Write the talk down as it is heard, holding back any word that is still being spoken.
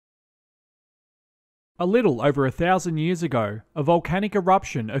A little over 1,000 years ago, a volcanic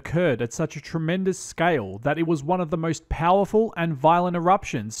eruption occurred at such a tremendous scale that it was one of the most powerful and violent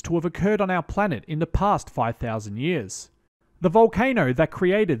eruptions to have occurred on our planet in the past 5,000 years. The volcano that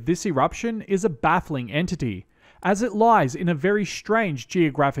created this eruption is a baffling entity, as it lies in a very strange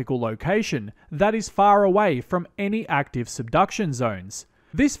geographical location that is far away from any active subduction zones.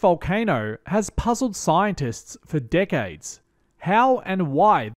 This volcano has puzzled scientists for decades. How and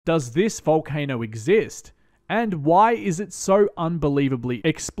why does this volcano exist? And why is it so unbelievably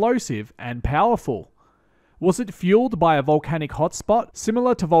explosive and powerful? Was it fueled by a volcanic hotspot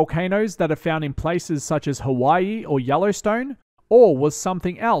similar to volcanoes that are found in places such as Hawaii or Yellowstone? Or was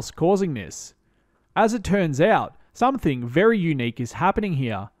something else causing this? As it turns out, something very unique is happening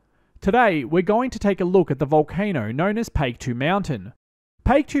here. Today, we're going to take a look at the volcano known as Paektu Mountain.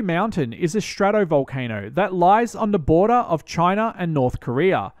 Paektu Mountain is a stratovolcano that lies on the border of China and North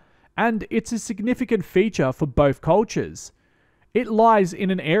Korea, and it's a significant feature for both cultures. It lies in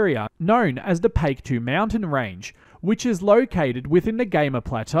an area known as the Paektu Mountain Range, which is located within the Gamma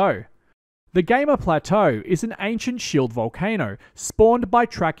Plateau. The Gamma Plateau is an ancient shield volcano spawned by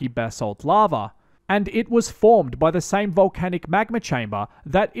trachy basalt lava, and it was formed by the same volcanic magma chamber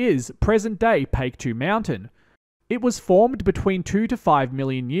that is present-day Paektu Mountain. It was formed between 2 to 5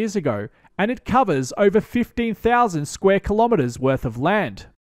 million years ago, and it covers over 15,000 square kilometers worth of land.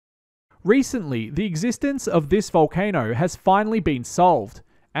 Recently, the existence of this volcano has finally been solved,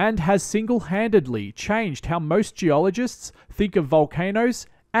 and has single-handedly changed how most geologists think of volcanoes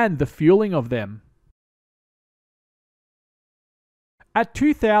and the fueling of them. At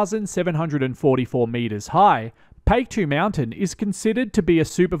 2,744 meters high, Paektu Mountain is considered to be a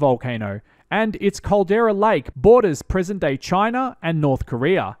supervolcano, and its caldera lake borders present-day China and North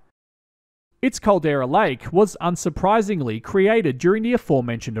Korea. Its caldera lake was unsurprisingly created during the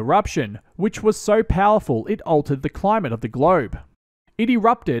aforementioned eruption, which was so powerful it altered the climate of the globe. It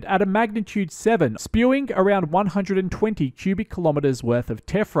erupted at a magnitude 7, spewing around 120 cubic kilometers worth of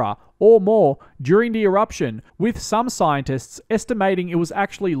tephra or more during the eruption, with some scientists estimating it was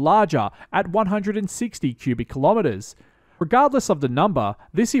actually larger at 160 cubic kilometers. Regardless of the number,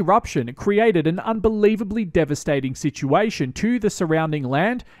 this eruption created an unbelievably devastating situation to the surrounding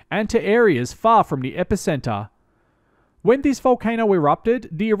land and to areas far from the epicenter. When this volcano erupted,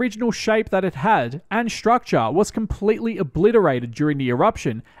 the original shape that it had and structure was completely obliterated during the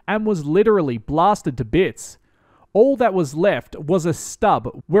eruption and was literally blasted to bits. All that was left was a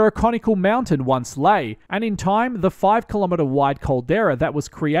stub where a conical mountain once lay, and in time the 5-kilometer wide caldera that was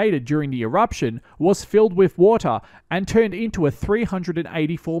created during the eruption was filled with water and turned into a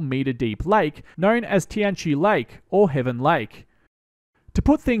 384-meter deep lake known as Tianqi Lake or Heaven Lake. To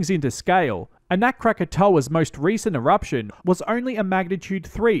put things into scale, Anak Krakatoa's most recent eruption was only a magnitude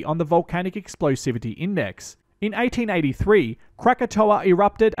 3 on the Volcanic Explosivity Index. In 1883, Krakatoa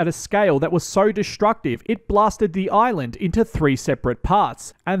erupted at a scale that was so destructive it blasted the island into 3 separate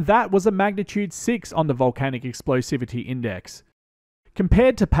parts, and that was a magnitude 6 on the Volcanic Explosivity Index.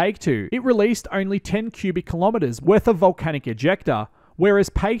 Compared to Paektu, it released only 10 cubic kilometers worth of volcanic ejecta, whereas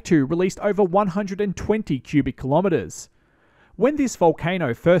Paektu released over 120 cubic kilometers. When this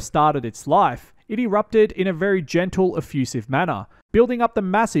volcano first started its life, it erupted in a very gentle, effusive manner, building up the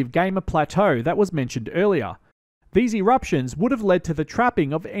massive Gamma Plateau that was mentioned earlier. These eruptions would have led to the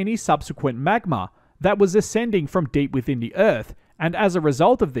trapping of any subsequent magma that was ascending from deep within the Earth, and as a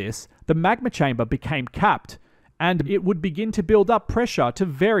result of this, the magma chamber became capped, and it would begin to build up pressure to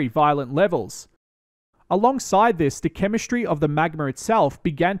very violent levels. Alongside this, the chemistry of the magma itself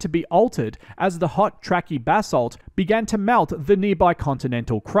began to be altered as the hot, trachy basalt began to melt the nearby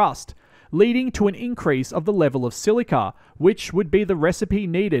continental crust, leading to an increase of the level of silica, which would be the recipe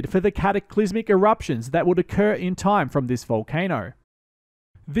needed for the cataclysmic eruptions that would occur in time from this volcano.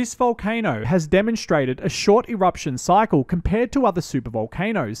 This volcano has demonstrated a short eruption cycle compared to other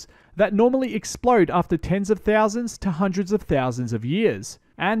supervolcanoes that normally explode after tens of thousands to hundreds of thousands of years,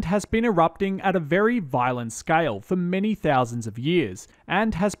 and has been erupting at a very violent scale for many thousands of years,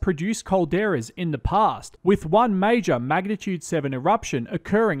 and has produced calderas in the past, with one major magnitude 7 eruption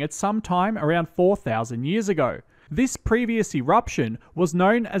occurring at some time around 4,000 years ago. This previous eruption was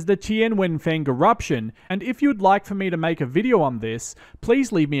known as the Tianwenfeng eruption, and if you'd like for me to make a video on this,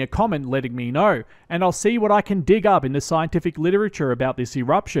 please leave me a comment letting me know, and I'll see what I can dig up in the scientific literature about this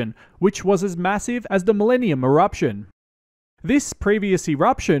eruption, which was as massive as the Millennium eruption. This previous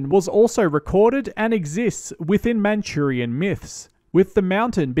eruption was also recorded and exists within Manchurian myths, with the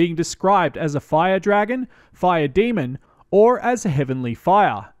mountain being described as a fire dragon, fire demon, or as a heavenly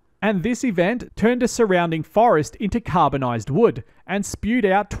fire. And this event turned a surrounding forest into carbonized wood and spewed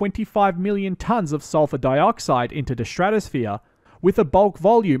out 25 million tons of sulfur dioxide into the stratosphere, with a bulk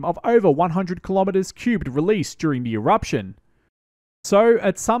volume of over 100 kilometers cubed released during the eruption. So,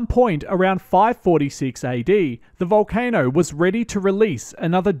 at some point around 546 AD, the volcano was ready to release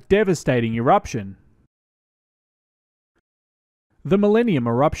another devastating eruption. The Millennium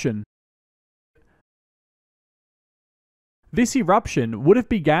Eruption. This eruption would have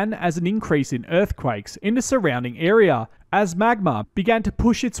begun as an increase in earthquakes in the surrounding area, as magma began to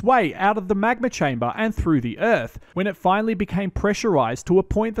push its way out of the magma chamber and through the earth, when it finally became pressurized to a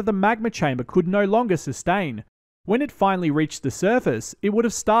point that the magma chamber could no longer sustain. When it finally reached the surface, it would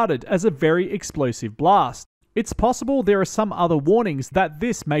have started as a very explosive blast. It's possible there are some other warnings that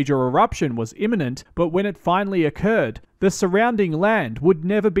this major eruption was imminent, but when it finally occurred, the surrounding land would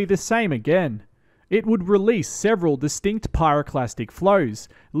never be the same again. It would release several distinct pyroclastic flows,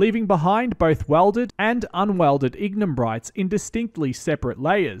 leaving behind both welded and unwelded ignimbrites in distinctly separate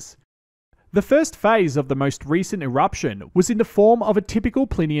layers. The first phase of the most recent eruption was in the form of a typical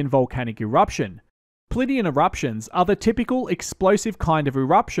Plinian volcanic eruption. Plinian eruptions are the typical explosive kind of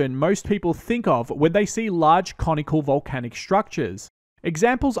eruption most people think of when they see large conical volcanic structures.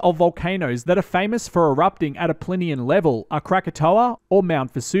 Examples of volcanoes that are famous for erupting at a Plinian level are Krakatoa or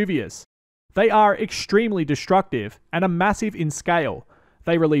Mount Vesuvius. They are extremely destructive and are massive in scale.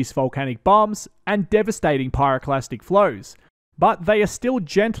 They release volcanic bombs and devastating pyroclastic flows, but they are still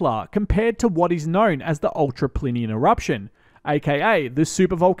gentler compared to what is known as the ultra-Plinian eruption, aka the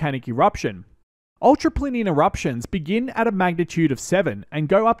super volcanic eruption. Ultra-Plinian eruptions begin at a magnitude of 7 and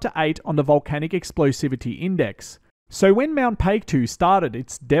go up to 8 on the volcanic explosivity index. So when Mount Paektu started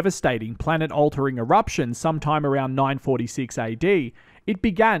its devastating planet-altering eruption sometime around 946 AD, it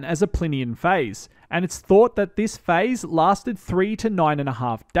began as a Plinian phase, and it's thought that this phase lasted 3 to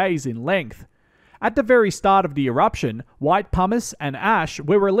 9.5 days in length. At the very start of the eruption, white pumice and ash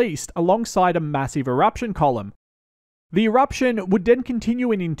were released alongside a massive eruption column. The eruption would then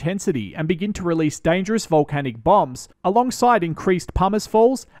continue in intensity and begin to release dangerous volcanic bombs alongside increased pumice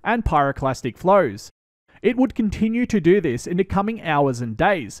falls and pyroclastic flows. It would continue to do this in the coming hours and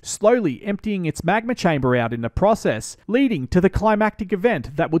days, slowly emptying its magma chamber out in the process, leading to the climactic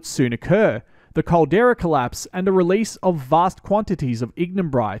event that would soon occur, the caldera collapse and the release of vast quantities of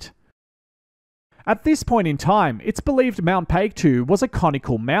ignimbrite. At this point in time, it's believed Mount Paektu was a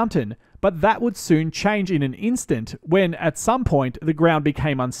conical mountain, but that would soon change in an instant when, at some point, the ground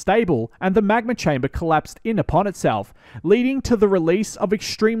became unstable and the magma chamber collapsed in upon itself, leading to the release of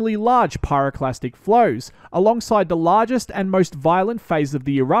extremely large pyroclastic flows, alongside the largest and most violent phase of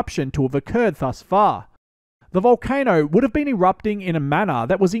the eruption to have occurred thus far. The volcano would have been erupting in a manner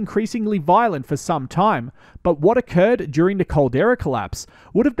that was increasingly violent for some time, but what occurred during the caldera collapse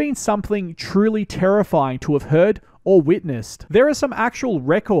would have been something truly terrifying to have heard or witnessed. There are some actual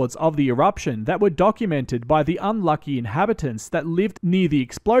records of the eruption that were documented by the unlucky inhabitants that lived near the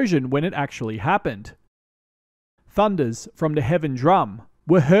explosion when it actually happened. Thunders from the heaven drum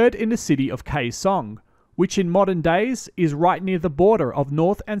were heard in the city of Kaesong, which in modern days is right near the border of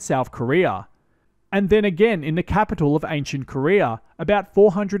North and South Korea. And then again in the capital of ancient Korea, about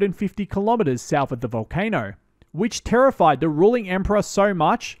 450 kilometers south of the volcano, which terrified the ruling emperor so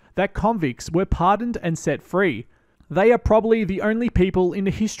much that convicts were pardoned and set free. They are probably the only people in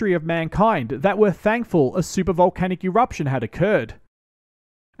the history of mankind that were thankful a supervolcanic eruption had occurred.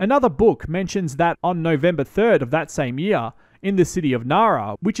 Another book mentions that on November 3rd of that same year, in the city of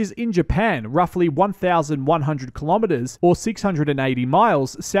Nara, which is in Japan, roughly 1,100 kilometers or 680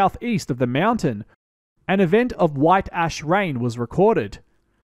 miles southeast of the mountain, an event of white ash rain was recorded.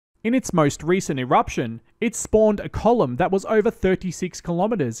 In its most recent eruption, it spawned a column that was over 36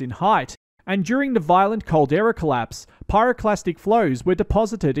 kilometers in height, and during the violent caldera collapse, pyroclastic flows were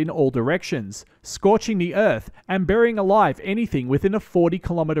deposited in all directions, scorching the earth and burying alive anything within a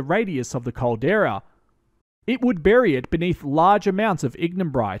 40-kilometer radius of the caldera. It would bury it beneath large amounts of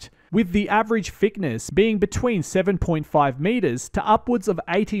ignimbrite, with the average thickness being between 7.5 meters to upwards of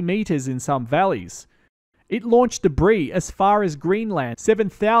 80 meters in some valleys. It launched debris as far as Greenland,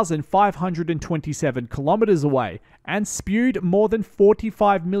 7,527 kilometers away, and spewed more than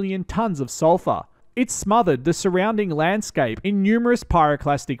 45 million tons of sulfur. It smothered the surrounding landscape in numerous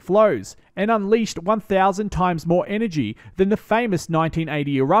pyroclastic flows, and unleashed 1,000 times more energy than the famous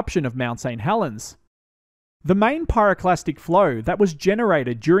 1980 eruption of Mount St. Helens. The main pyroclastic flow that was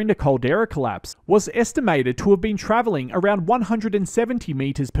generated during the caldera collapse was estimated to have been traveling around 170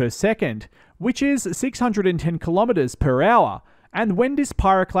 meters per second, which is 610 kilometers per hour, And when this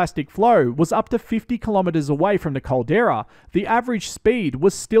pyroclastic flow was up to 50 kilometers away from the caldera, the average speed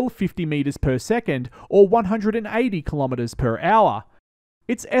was still 50 meters per second or 180 kilometers per hour.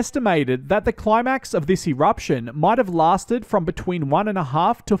 It's estimated that the climax of this eruption might have lasted from between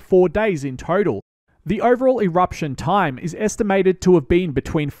 1.5 to 4 days in total. The overall eruption time is estimated to have been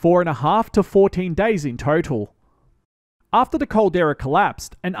between 4.5 to 14 days in total. After the caldera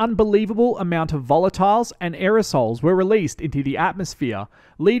collapsed, an unbelievable amount of volatiles and aerosols were released into the atmosphere,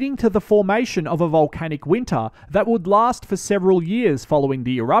 leading to the formation of a volcanic winter that would last for several years following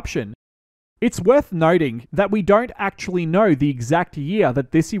the eruption. It's worth noting that we don't actually know the exact year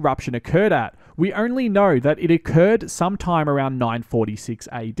that this eruption occurred at. We only know that it occurred sometime around 946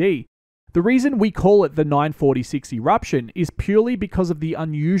 AD. The reason we call it the 946 eruption is purely because of the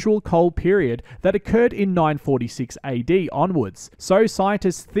unusual cold period that occurred in 946 AD onwards, so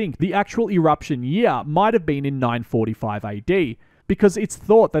scientists think the actual eruption year might have been in 945 AD, because it's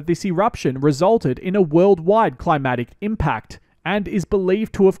thought that this eruption resulted in a worldwide climatic impact, and is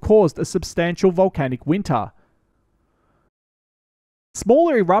believed to have caused a substantial volcanic winter.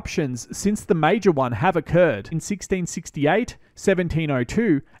 Smaller eruptions since the major one have occurred in 1668,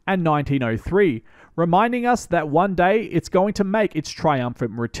 1702, and 1903, reminding us that one day it's going to make its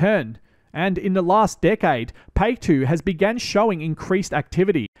triumphant return. And in the last decade, Paektu has begun showing increased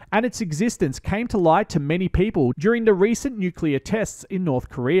activity, and its existence came to light to many people during the recent nuclear tests in North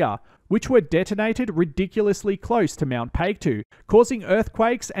Korea, which were detonated ridiculously close to Mount Paektu, causing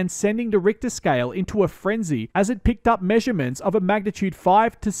earthquakes and sending the Richter scale into a frenzy as it picked up measurements of a magnitude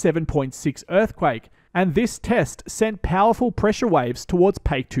 5 to 7.6 earthquake, and this test sent powerful pressure waves towards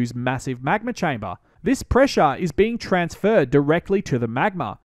Paektu's massive magma chamber. This pressure is being transferred directly to the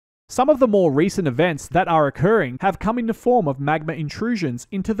magma. Some of the more recent events that are occurring have come in the form of magma intrusions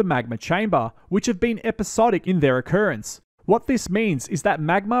into the magma chamber, which have been episodic in their occurrence. What this means is that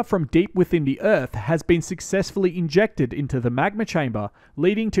magma from deep within the earth has been successfully injected into the magma chamber,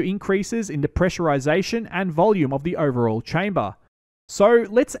 leading to increases in the pressurization and volume of the overall chamber. So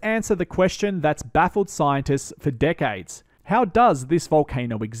let's answer the question that's baffled scientists for decades. How does this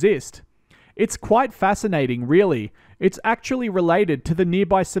volcano exist? It's quite fascinating, really. It's actually related to the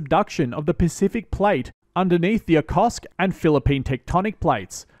nearby subduction of the Pacific plate underneath the Okhotsk and Philippine tectonic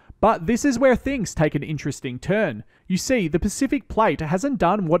plates. But this is where things take an interesting turn. You see, the Pacific plate hasn't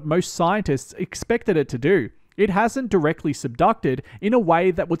done what most scientists expected it to do. It hasn't directly subducted in a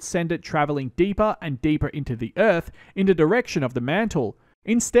way that would send it traveling deeper and deeper into the Earth in the direction of the mantle.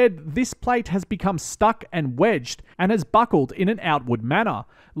 Instead, this plate has become stuck and wedged and has buckled in an outward manner,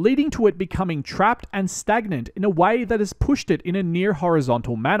 leading to it becoming trapped and stagnant in a way that has pushed it in a near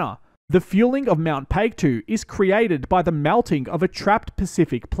horizontal manner. The fueling of Mount Paektu is created by the melting of a trapped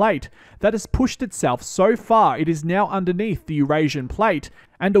Pacific plate that has pushed itself so far it is now underneath the Eurasian plate,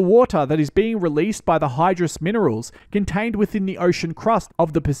 and the water that is being released by the hydrous minerals contained within the ocean crust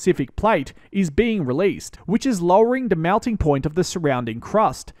of the Pacific plate is being released, which is lowering the melting point of the surrounding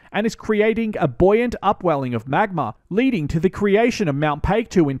crust, and is creating a buoyant upwelling of magma, leading to the creation of Mount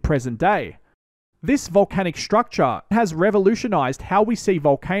Paektu in present day. This volcanic structure has revolutionized how we see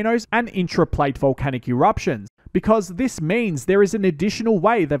volcanoes and intraplate volcanic eruptions, because this means there is an additional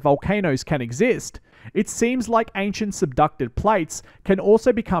way that volcanoes can exist. It seems like ancient subducted plates can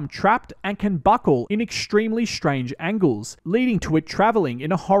also become trapped and can buckle in extremely strange angles, leading to it traveling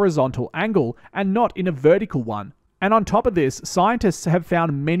in a horizontal angle and not in a vertical one. And on top of this, scientists have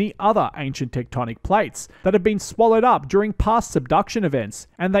found many other ancient tectonic plates that have been swallowed up during past subduction events,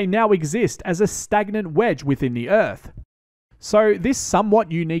 and they now exist as a stagnant wedge within the Earth. So this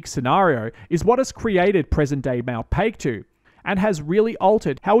somewhat unique scenario is what has created present-day Mount Paektu, and has really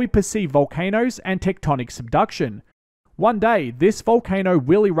altered how we perceive volcanoes and tectonic subduction. One day, this volcano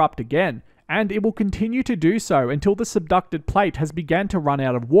will erupt again, and it will continue to do so until the subducted plate has begun to run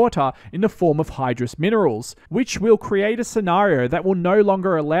out of water in the form of hydrous minerals, which will create a scenario that will no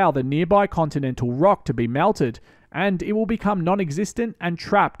longer allow the nearby continental rock to be melted, and it will become non-existent and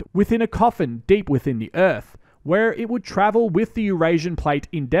trapped within a coffin deep within the Earth, where it would travel with the Eurasian plate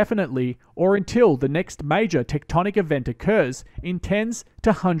indefinitely or until the next major tectonic event occurs in tens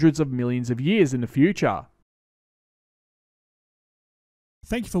to hundreds of millions of years in the future.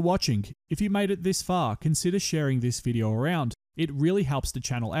 Thank you for watching. If you made it this far, consider sharing this video around. It really helps the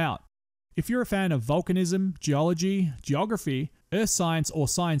channel out. If you're a fan of volcanism, geology, geography, earth science, or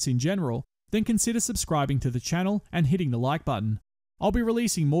science in general, then consider subscribing to the channel and hitting the like button. I'll be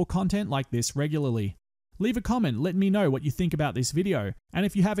releasing more content like this regularly. Leave a comment letting me know what you think about this video, and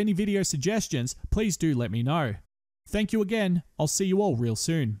if you have any video suggestions, please do let me know. Thank you again. I'll see you all real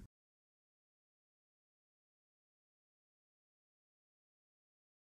soon.